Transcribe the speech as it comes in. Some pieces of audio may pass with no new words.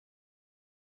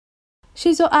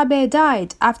Shinzo Abe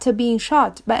died after being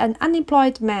shot by an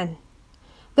unemployed man.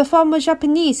 The former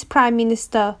Japanese Prime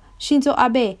Minister Shinzo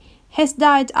Abe has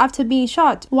died after being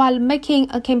shot while making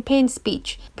a campaign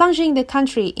speech, plunging the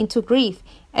country into grief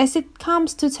as it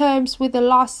comes to terms with the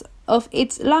loss of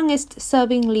its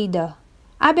longest-serving leader.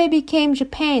 Abe became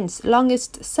Japan's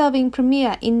longest-serving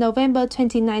premier in November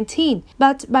 2019,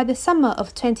 but by the summer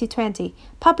of 2020,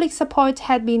 public support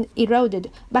had been eroded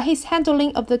by his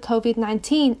handling of the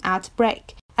COVID-19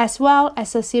 outbreak, as well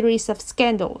as a series of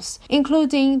scandals,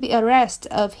 including the arrest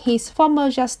of his former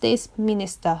justice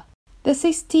minister. The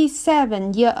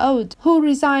 67-year-old, who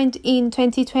resigned in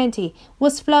 2020,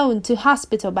 was flown to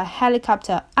hospital by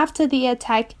helicopter after the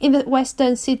attack in the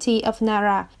western city of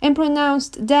Nara and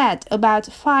pronounced dead about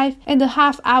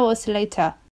 5.5 hours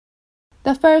later.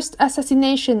 The first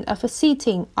assassination of a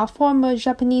sitting or former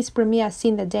Japanese premier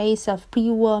since the days of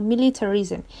pre-war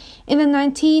militarism in the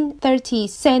 1930s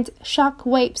sent shock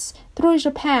waves through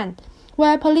Japan,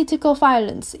 where political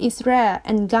violence is rare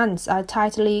and guns are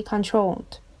tightly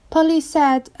controlled. Police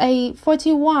said a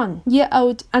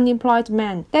 41-year-old unemployed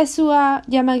man, Tetsuya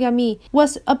Yamagami,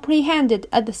 was apprehended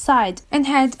at the site and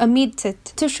had admitted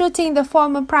to shooting the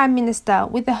former prime minister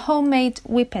with a homemade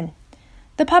weapon.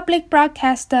 The public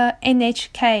broadcaster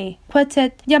NHK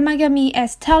quoted Yamagami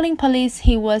as telling police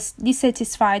he was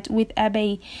dissatisfied with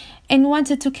Abe and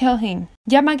wanted to kill him.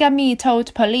 Yamagami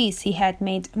told police he had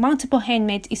made multiple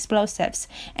handmade explosives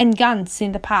and guns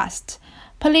in the past.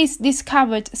 Police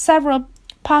discovered several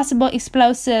possible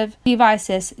explosive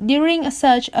devices during a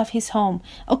search of his home,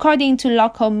 according to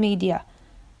local media.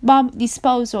 Bomb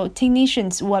disposal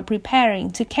technicians were preparing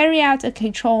to carry out a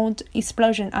controlled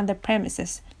explosion on the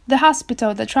premises. The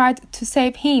hospital that tried to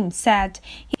save him said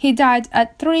he died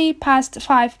at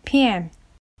 5:03 p.m.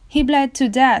 He bled to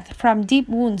death from deep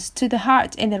wounds to the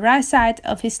heart and the right side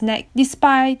of his neck,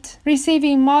 despite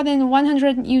receiving more than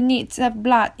 100 units of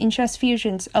blood in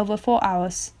transfusions over 4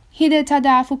 hours.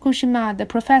 Hidetada Fukushima, the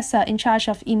professor in charge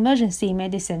of emergency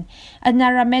medicine at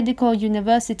Nara Medical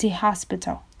University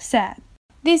Hospital, said,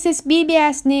 "This is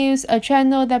BBS News, a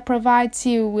channel that provides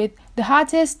you with the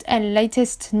hottest and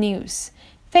latest news.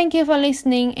 Thank you for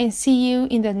listening and see you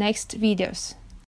in the next videos."